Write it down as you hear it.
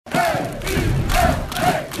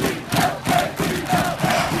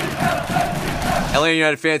Atlanta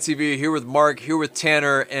United Fan TV, here with Mark, here with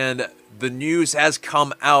Tanner, and the news has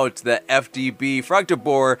come out that FDB, Frank de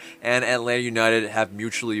Boer, and Atlanta United have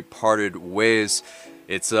mutually parted ways.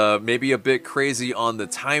 It's maybe a bit crazy on the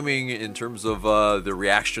timing in terms of the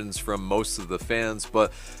reactions from most of the fans,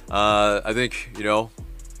 but I think,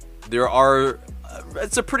 there are...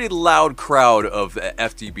 it's a pretty loud crowd of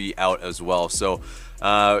FDB out as well. So,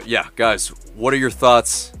 yeah, guys, what are your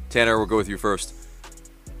thoughts? Tanner, we'll go with you first.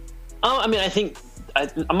 I think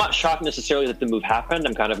I'm not shocked necessarily that the move happened.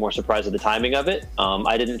 I'm kind of more surprised at the timing of it.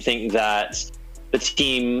 I didn't think that the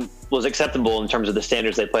team was acceptable in terms of the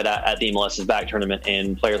standards they played at the MLS's back tournament,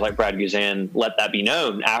 and players like Brad Guzan let that be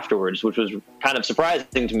known afterwards, which was kind of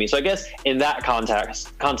surprising to me. So I guess in that context,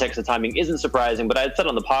 the timing isn't surprising, but I had said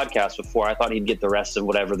on the podcast before, I thought he'd get the rest of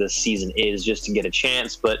whatever this season is just to get a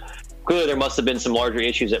chance, but clearly there must have been some larger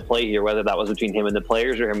issues at play here, whether that was between him and the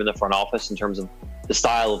players or him and the front office in terms of the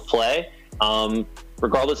style of play.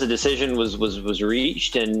 Regardless, the decision was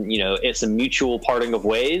reached, and it's a mutual parting of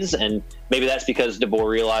ways. And maybe that's because de Boer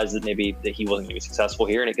realized that maybe that he wasn't going to be successful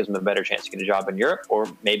here, and it gives him a better chance to get a job in Europe. Or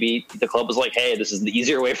maybe the club was like, "Hey, this is the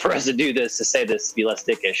easier way for us to do this, to say this, to be less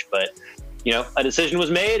dickish." But a decision was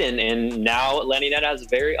made, and now Atlanta United has a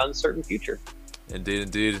very uncertain future.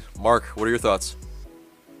 Indeed. Mark, what are your thoughts?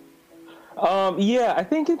 Yeah, I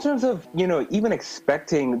think in terms of, even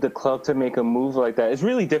expecting the club to make a move like that, it's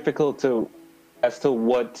really difficult as to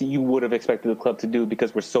what you would have expected the club to do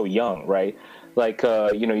because we're so young, right? Like,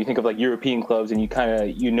 you think of like European clubs and you kind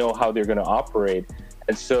of, how they're going to operate.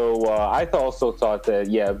 And so I also thought that,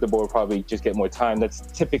 the board probably just get more time. That's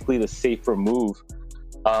typically the safer move.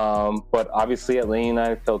 But obviously Atlanta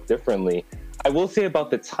United felt differently. I will say about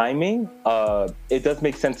the timing, it does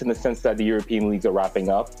make sense in the sense that the European leagues are wrapping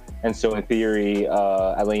up. And so in theory,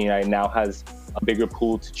 Atlanta United now has a bigger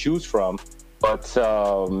pool to choose from. But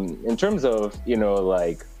in terms of,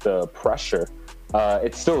 like the pressure,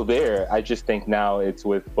 it's still there. I just think now it's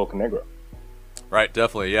with Bocanegra. Right,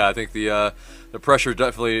 definitely. Yeah, I think the pressure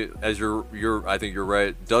definitely, as I think you're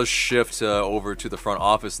right, does shift over to the front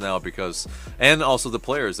office now and also the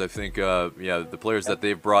players. I think, the players that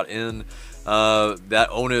they've brought in, that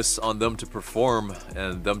onus on them to perform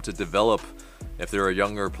and them to develop, if they're a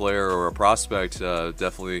younger player or a prospect,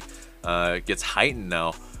 definitely gets heightened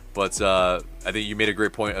now. But I think you made a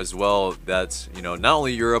great point as well that, not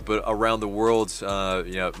only Europe, but around the world,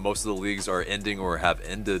 most of the leagues are ending or have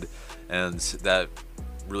ended. And that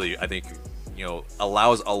really, I think,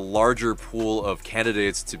 allows a larger pool of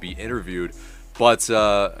candidates to be interviewed. But,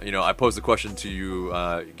 I pose the question to you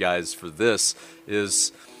guys for this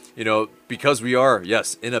is, because we are,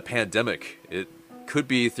 yes, in a pandemic, it could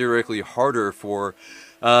be theoretically harder for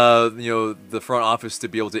the front office to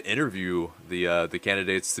be able to interview the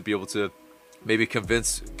candidates, to be able to maybe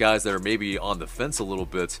convince guys that are maybe on the fence a little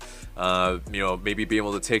bit, maybe be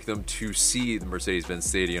able to take them to see the Mercedes-Benz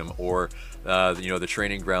Stadium or the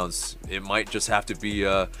training grounds. It might just have to be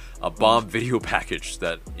a bomb video package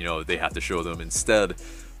that they have to show them instead.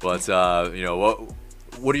 But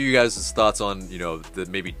what are you guys' thoughts on the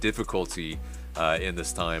maybe difficulty in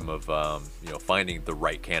this time of finding the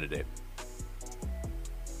right candidate?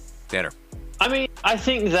 Tanner. I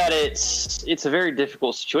think that it's a very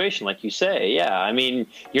difficult situation, like you say. Yeah,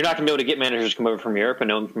 you're not going to be able to get managers to come over from Europe, and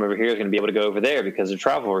no one from over here is going to be able to go over there because of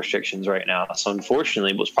travel restrictions right now. So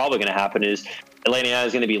unfortunately, what's probably going to happen is Atlanta United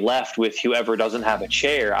is going to be left with whoever doesn't have a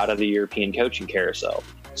chair out of the European coaching carousel.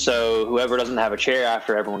 So whoever doesn't have a chair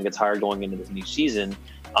after everyone gets hired going into this new season,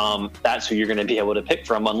 that's who you're going to be able to pick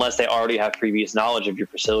from, unless they already have previous knowledge of your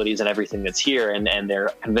facilities and everything that's here, and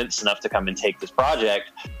they're convinced enough to come and take this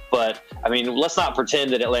project. But, let's not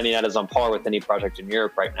pretend that Atlanta United is on par with any project in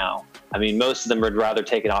Europe right now. Most of them would rather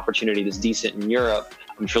take an opportunity that's decent in Europe,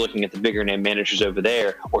 if you're looking at the bigger name managers over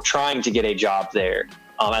there, or trying to get a job there,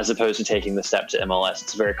 as opposed to taking the step to MLS.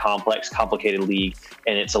 It's a very complex, complicated league,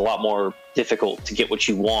 and it's a lot more difficult to get what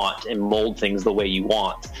you want and mold things the way you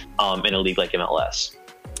want in a league like MLS.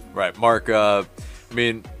 Right. Mark,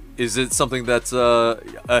 is it something that's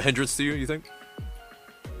a hindrance to you, you think?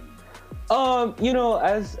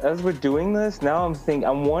 As we're doing this now,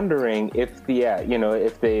 I'm wondering if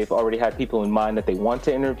if they've already had people in mind that they want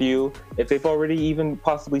to interview, if they've already even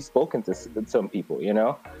possibly spoken to some people,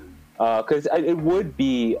 because it would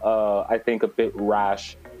be, I think, a bit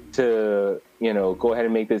rash to, go ahead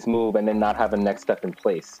and make this move and then not have a next step in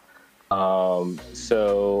place. There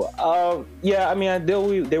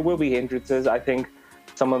will be hindrances. I think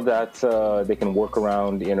some of that they can work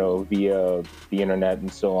around, via the internet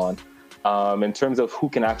and so on. In terms of who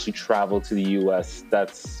can actually travel to the U.S.,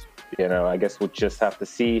 that's, I guess we'll just have to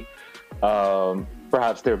see.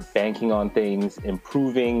 perhaps they're banking on things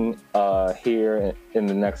improving here in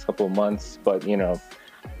the next couple of months. But yeah,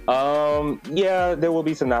 there will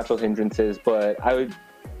be some natural hindrances. But I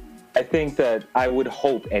think that I would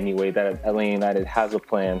hope anyway that Atlanta United has a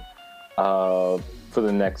plan for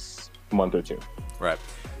the next month or two. Right.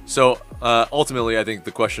 So ultimately, I think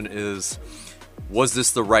the question is, was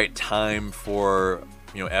this the right time for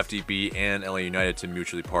FDB and LA United to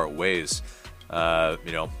mutually part ways?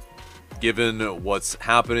 Given what's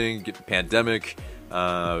happening, pandemic,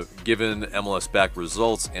 given MLS back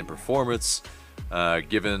results and performance,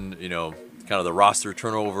 given kind of the roster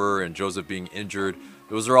turnover and Joseph being injured,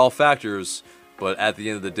 those are all factors. But at the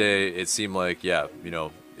end of the day, it seemed like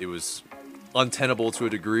it was untenable to a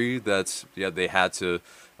degree that they had to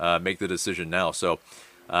make the decision now. So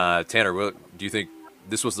Tanner, do you think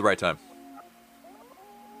this was the right time?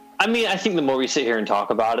 I mean, I think the more we sit here and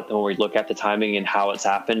talk about it, the more we look at the timing and how it's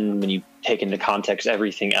happened, when you take into context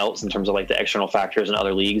everything else in terms of like the external factors and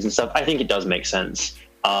other leagues and stuff, I think it does make sense.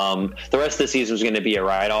 The rest of the season was going to be a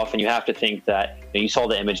write-off, and you have to think that you saw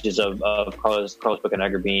the images of Carlos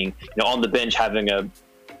Bocanegra being on the bench, having a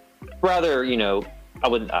rather I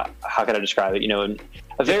would how can I describe it?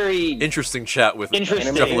 A very interesting chat with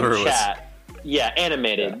interesting chat. Yeah,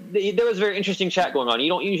 animated. Yeah. There was a very interesting chat going on. You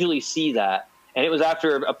don't usually see that. And it was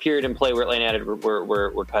after a period in play where Atlanta United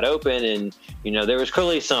were cut open, and there was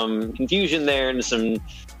clearly some confusion there and some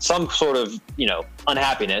sort of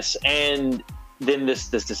unhappiness. And then this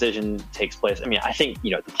decision takes place. I mean, I think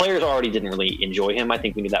the players already didn't really enjoy him. I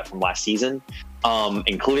think we knew that from last season,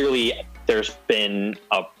 and clearly there's been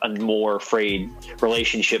a more frayed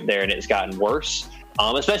relationship there, and it's gotten worse.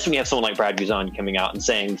 Especially when you have someone like Brad Guzan coming out and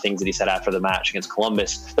saying things that he said after the match against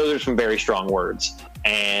Columbus. Those are some very strong words.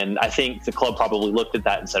 And I think the club probably looked at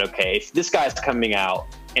that and said, okay, if this guy's coming out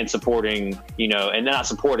and supporting, and not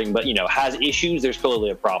supporting, but, has issues, there's clearly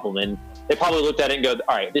a problem. And they probably looked at it and go,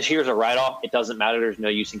 all right, this here's a write-off. It doesn't matter. There's no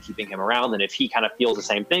use in keeping him around. And if he kind of feels the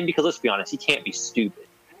same thing, because let's be honest, he can't be stupid.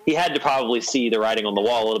 He had to probably see the writing on the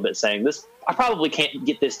wall a little bit saying, I probably can't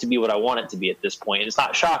get this to be what I want it to be at this point. And it's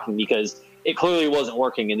not shocking because it clearly wasn't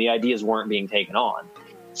working and the ideas weren't being taken on.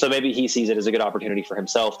 So maybe he sees it as a good opportunity for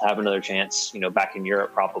himself to have another chance, back in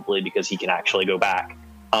Europe, probably because he can actually go back.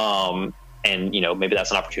 And, maybe that's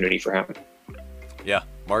an opportunity for him. Yeah.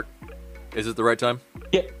 Mark, is it the right time?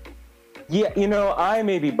 Yeah. Yeah, I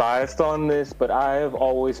may be biased on this, but I have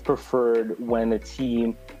always preferred when a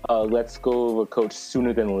team lets go of a coach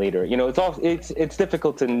sooner than later. It's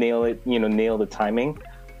difficult to nail it, nail the timing.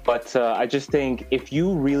 But I just think if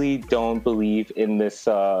you really don't believe in this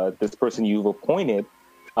person you've appointed,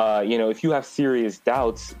 if you have serious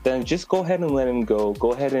doubts, then just go ahead and let him go.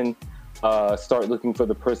 Go ahead and start looking for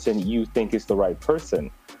the person you think is the right person.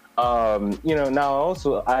 Now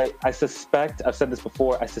also, I suspect, I've said this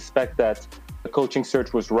before, I suspect that the coaching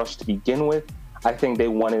search was rushed to begin with. I think they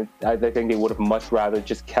would have much rather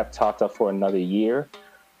just kept Tata for another year.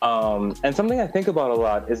 And something I think about a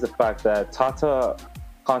lot is the fact that Tata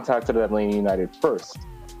contacted Atlanta United first.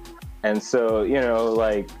 And so,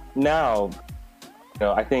 now,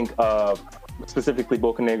 I think specifically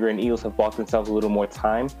Bocanegra and Eels have bought themselves a little more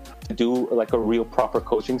time to do like a real proper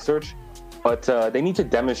coaching search. But they need to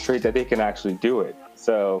demonstrate that they can actually do it.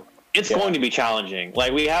 So it's going to be challenging.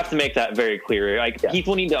 Like, we have to make that very clear.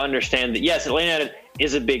 People need to understand that, yes, Atlanta United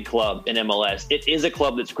is a big club in MLS. It is a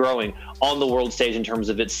club that's growing on the world stage in terms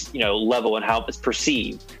of its, level and how it's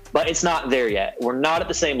perceived. But it's not there yet. We're not at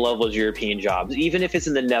the same level as European jobs, even if it's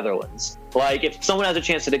in the Netherlands. Like, if someone has a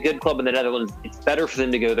chance at a good club in the Netherlands, it's better for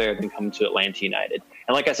them to go there than come to Atlanta United.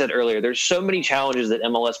 And like I said earlier, there's so many challenges that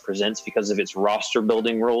MLS presents because of its roster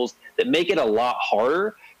building rules that make it a lot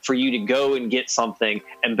harder for you to go and get something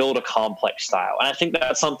and build a complex style. And I think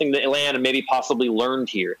that's something that Atlanta maybe possibly learned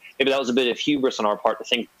here. Maybe that was a bit of hubris on our part to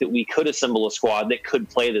think that we could assemble a squad that could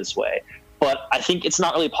play this way. But I think it's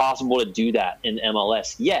not really possible to do that in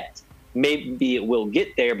MLS yet. Maybe it will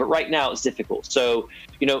get there, but right now it's difficult. So,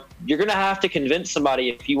 you're going to have to convince somebody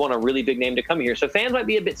if you want a really big name to come here. So fans might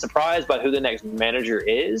be a bit surprised by who the next manager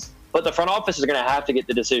is, but the front office is going to have to get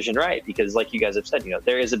the decision right because, like you guys have said,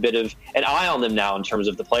 there is a bit of an eye on them now in terms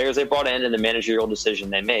of the players they brought in and the managerial decision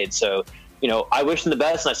they made. So, I wish them the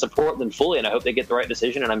best and I support them fully and I hope they get the right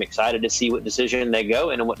decision, and I'm excited to see what decision they go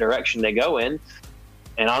in and what direction they go in.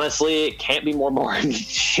 And honestly, it can't be more boring than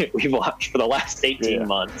shit we've watched for the last 18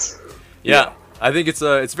 months. Yeah, I think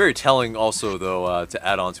it's very telling also, though, to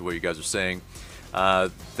add on to what you guys are saying,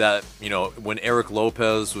 that, when Eric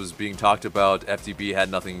Lopez was being talked about, FDB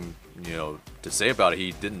had nothing, to say about it.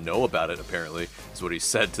 He didn't know about it, apparently, is what he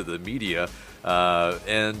said to the media.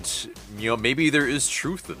 And maybe there is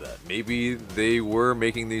truth to that. Maybe they were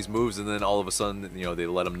making these moves, and then all of a sudden, they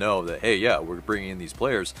let them know that, hey, yeah, we're bringing in these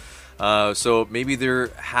players. So maybe there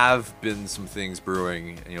have been some things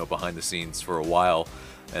brewing, behind the scenes for a while,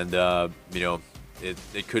 and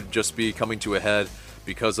it could just be coming to a head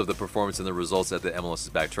because of the performance and the results at the MLS is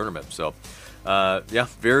Back tournament. So,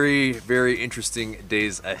 very, very interesting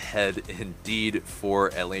days ahead indeed for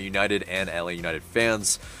Atlanta United and Atlanta United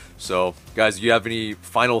fans. So, guys, do you have any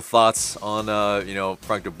final thoughts on,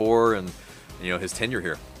 Frank de Boer and, his tenure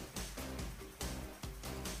here?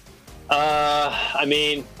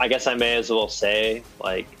 I guess I may as well say,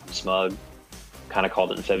 smug, kind of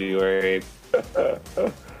called it in February.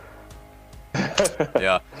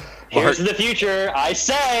 Yeah. Here's the future. I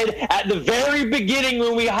said at the very beginning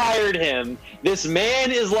when we hired him, this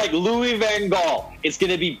man is like Louis van Gaal. It's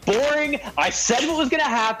going to be boring. I said what was going to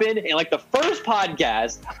happen in the first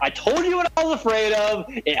podcast. I told you what I was afraid of.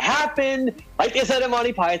 It happened. Like they said in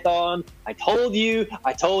Monty Python, I told you,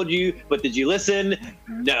 but did you listen?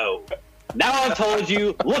 No. Now I've told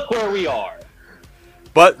you, look where we are.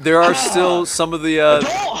 But there are still some of the... Don't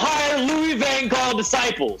hire Louis van Gaal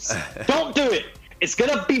disciples. Don't do it. It's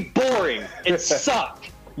going to be boring. It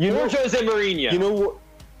sucked. Or Jose Mourinho. You know what?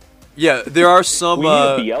 Yeah, there are some... We need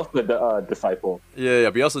a Bielsa disciple.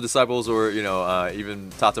 Yeah, Bielsa disciples, or,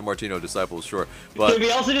 even Tata Martino disciples, sure. But Can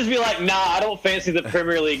Bielsa just be like, nah, I don't fancy the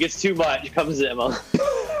Premier League. It's too much. Comes to MLS.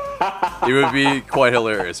 It would be quite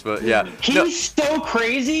hilarious, but yeah. He's so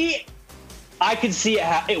crazy... I can see it.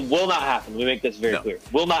 It will not happen. Let me make this very clear.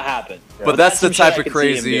 Will not happen. But that's the type of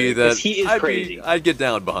crazy that he is crazy. I'd get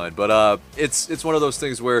down behind. But it's one of those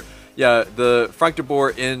things where, the Frank de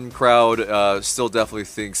Boer in crowd still definitely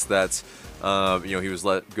thinks that he was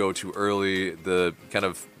let go too early. The kind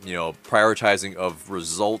of prioritizing of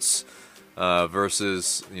results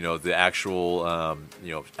versus the actual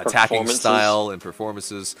attacking style and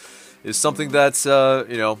performances is something that's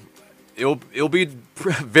It'll be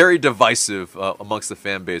very divisive amongst the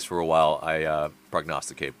fan base for a while, I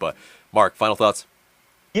prognosticate. But, Mark, final thoughts?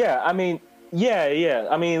 Yeah.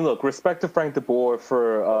 Look, respect to Frank de Boer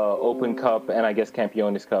for Open Cup and I guess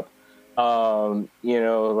Campeones Cup. He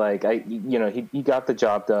got the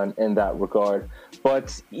job done in that regard.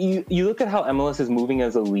 But you look at how MLS is moving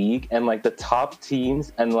as a league, and the top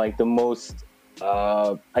teams and the most,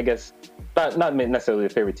 I guess, not necessarily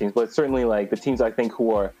the favorite teams, but certainly the teams I think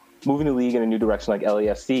who are moving the league in a new direction, like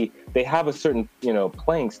LAFC, they have a certain,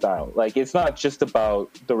 playing style. It's not just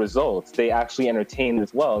about the results. They actually entertain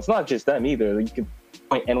as well. It's not just them either. You could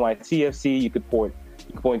point NYCFC, you could point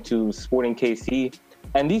to Sporting KC.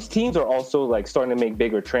 And these teams are also, starting to make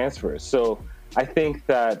bigger transfers. So I think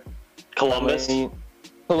that... Columbus,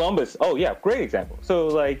 oh yeah, great example.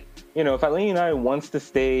 So, if Atlanta United wants to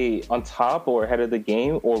stay on top or ahead of the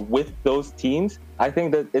game or with those teams, I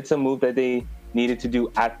think that it's a move that they needed to do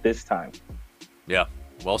at this time. Yeah,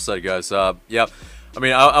 well said, guys. I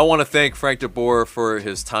want to thank Frank de Boer for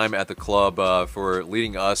his time at the club, for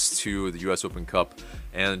leading us to the U.S. Open Cup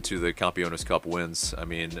and to the Campeones Cup wins.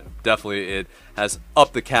 Definitely it has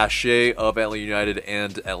upped the cachet of Atlanta United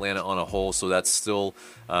and Atlanta on a whole, so that's still,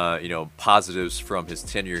 positives from his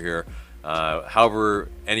tenure here. However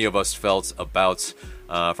any of us felt about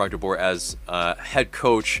Frank de Boer as head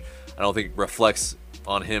coach, I don't think reflects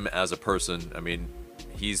on him as a person.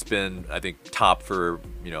 He's been, I think, top for,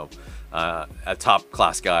 a top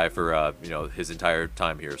class guy for, his entire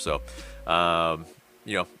time here. So,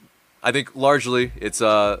 I think largely it's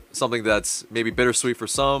something that's maybe bittersweet for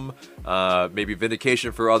some, maybe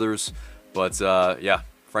vindication for others. But,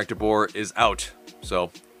 Frank de Boer is out. So,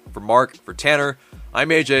 for Mark, for Tanner, I'm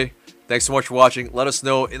AJ. Thanks so much for watching. Let us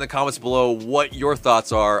know in the comments below what your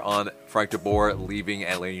thoughts are on Frank de Boer leaving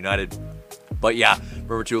Atlanta United. But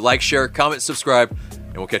remember to like, share, comment, subscribe,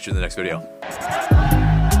 and we'll catch you in the next video.